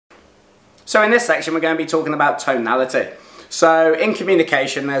So in this section, we're going to be talking about tonality. So in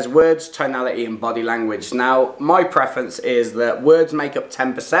communication, there's words, tonality, and body language. Now, my preference is that words make up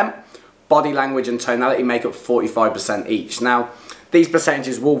 10%, body language and tonality make up 45% each. Now, these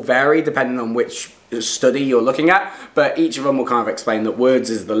percentages will vary depending on which study you're looking at, but each of them will kind of explain that words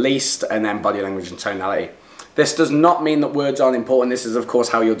is the least, and then body language and tonality. This does not mean that words aren't important. This is, of course,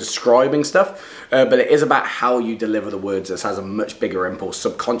 how you're describing stuff, but it is about how you deliver the words. This has a much bigger impulse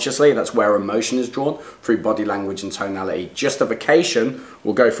subconsciously. That's where emotion is drawn, through body language and tonality. Justification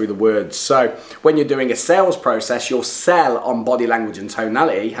will go through the words. So when you're doing a sales process, you'll sell on body language and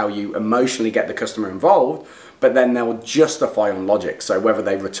tonality, how you emotionally get the customer involved, but then they'll justify on logic. So whether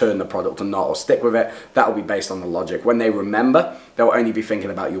they return the product or not, or stick with it, that will be based on the logic. When they remember, they'll only be thinking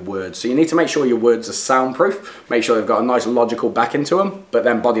about your words. So you need to make sure your words are soundproof, make sure they've got a nice logical back into them, but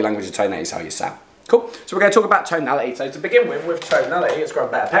then body language and tonality is how you sound. Cool, so we're going to talk about tonality. So to begin with tonality, let's grab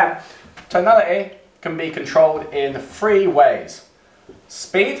a better pen. Tonality can be controlled in 3 ways: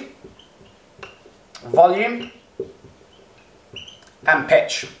 speed, volume, and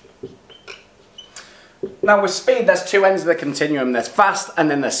pitch. Now with speed, there's 2 ends of the continuum. There's fast and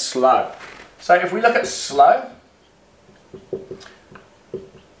then there's slow. So if we look at slow,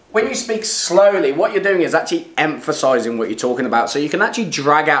 when you speak slowly, what you're doing is actually emphasizing what you're talking about. So you can actually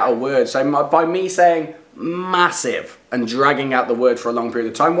drag out a word. So by me saying massive and dragging out the word for a long period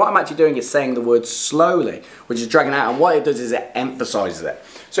of time, what I'm actually doing is saying the word slowly, which is dragging out, and what it does is it emphasizes it.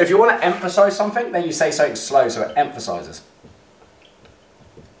 So if you want to emphasize something, then you say something slow so it emphasizes.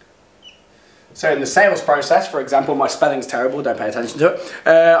 So in the sales process, for example, my spelling's terrible, don't pay attention to it.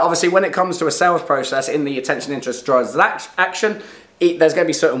 Obviously, when it comes to a sales process, in the attention, interest, drives action, there's going to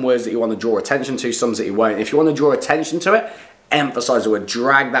be certain words that you want to draw attention to, some that you won't. If you want to draw attention to it, emphasize the word,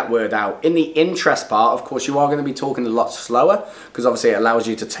 drag that word out. In the interest part, of course, you are going to be talking a lot slower, because obviously it allows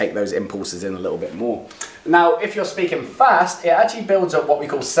you to take those impulses in a little bit more. Now, if you're speaking fast, it actually builds up what we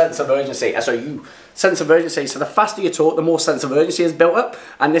call sense of urgency. Sense of urgency. So the faster you talk, the more sense of urgency is built up,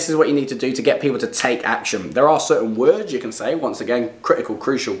 and this is what you need to do to get people to take action. There are certain words you can say, once again, critical,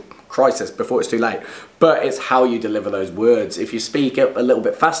 crucial, crisis, before it's too late, but it's how you deliver those words. If you speak up a little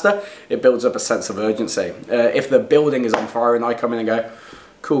bit faster, it builds up a sense of urgency. If the building is on fire and I come in and go,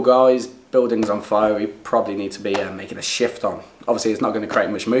 cool guys, building's on fire, we probably need to be making a shift on. Obviously it's not going to create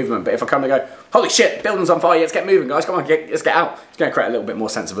much movement, but if I come and go, holy shit, building's on fire, let's get moving guys, come on, let's get out. It's going to create a little bit more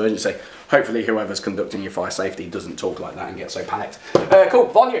sense of urgency. Hopefully whoever's conducting your fire safety doesn't talk like that and get so panicked. Cool,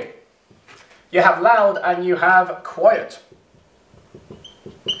 volume. You have loud and you have quiet.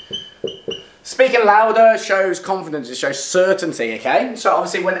 Speaking louder shows confidence, it shows certainty, okay? So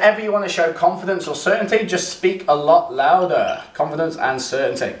obviously whenever you want to show confidence or certainty, just speak a lot louder. Confidence and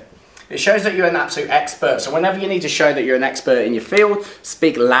certainty. It shows that you're an absolute expert. So whenever you need to show that you're an expert in your field,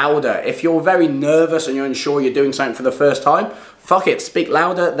 speak louder. If you're very nervous and you're unsure you're doing something for the first time, fuck it, speak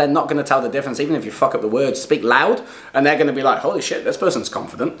louder. They're not going to tell the difference, even if you fuck up the words. Speak loud, and they're going to be like, holy shit, this person's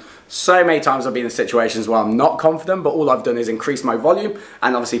confident. So many times I've been in situations where I'm not confident, but all I've done is increase my volume,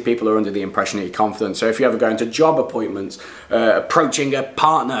 and obviously people are under the impression that you're confident. So if you ever go into job appointments, approaching a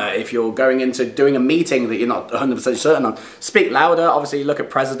partner, if you're going into doing a meeting that you're not 100% certain on, speak louder. Obviously you look at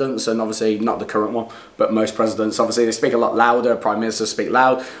presidents, and obviously not the current one, but most presidents, obviously they speak a lot louder. Prime ministers speak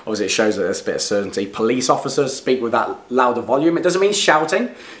loud. Obviously it shows that there's a bit of certainty. Police officers speak with that louder volume. It doesn't mean shouting,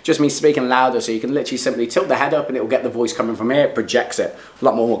 it just means speaking louder, so you can literally simply tilt the head up and it will get the voice coming from here, it projects it, a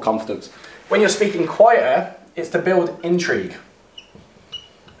lot more confidence. When you're speaking quieter, it's to build intrigue.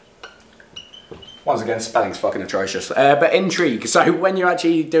 Once again, spelling's fucking atrocious, but intrigue. So when you're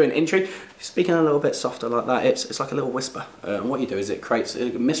actually doing intrigue, you're speaking a little bit softer like that, it's like a little whisper, and what you do is it creates a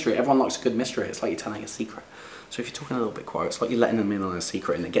mystery. Everyone likes a good mystery, it's like you're telling a secret. So if you're talking a little bit quiet, it's like you're letting them in on a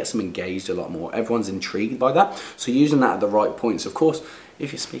secret, and it gets them engaged a lot more. Everyone's intrigued by that. So using that at the right points. Of course,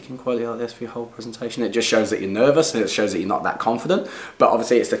 if you're speaking quietly like this for your whole presentation, it just shows that you're nervous, and it shows that you're not that confident. But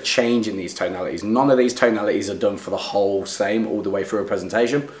obviously it's the change in these tonalities. None of these tonalities are done for the whole same all the way through a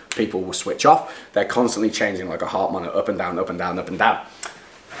presentation. People will switch off. They're constantly changing like a heart monitor, up and down, up and down, up and down.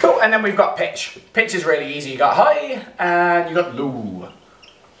 Cool, and then we've got pitch. Pitch is really easy. You got high and you got low.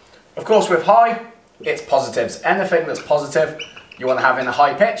 Of course with high, it's positives. Anything that's positive, you want to have in a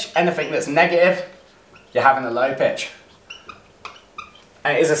high pitch. Anything that's negative, you're having a low pitch.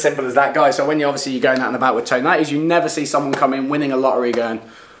 And it is as simple as that, guys. So when you're going out and about with tonalities, you never see someone come in winning a lottery going,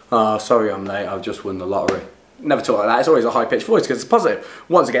 oh, sorry I'm late, I've just won the lottery. Never talk like that. It's always a high pitched voice because it's positive.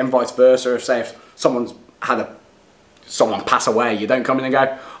 Once again, vice versa. If someone's had someone pass away, you don't come in and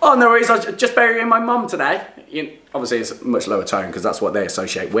go, oh, no worries, I was just burying my mum today. obviously it's a much lower tone because that's what they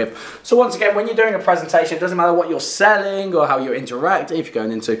associate with. So once again, when you're doing a presentation, it doesn't matter what you're selling or how you interact, if you're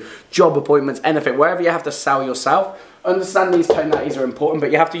going into job appointments, anything, wherever you have to sell yourself, understand these tonalities are important,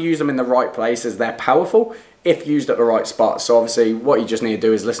 but you have to use them in the right places. They're powerful if used at the right spot. So obviously what you just need to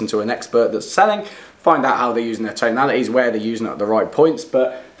do is listen to an expert that's selling, find out how they're using their tonalities, where they're using it at the right points.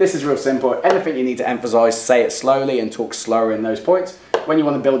 But this is real simple. Anything you need to emphasize, say it slowly and talk slower in those points. When you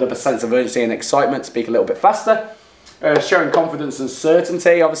want to build up a sense of urgency and excitement, speak a little bit faster. Showing confidence and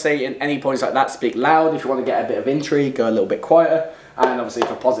certainty, obviously in any points like that, speak loud. If you want to get a bit of intrigue, go a little bit quieter. And obviously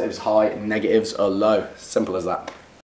for positives high, negatives are low. Simple as that.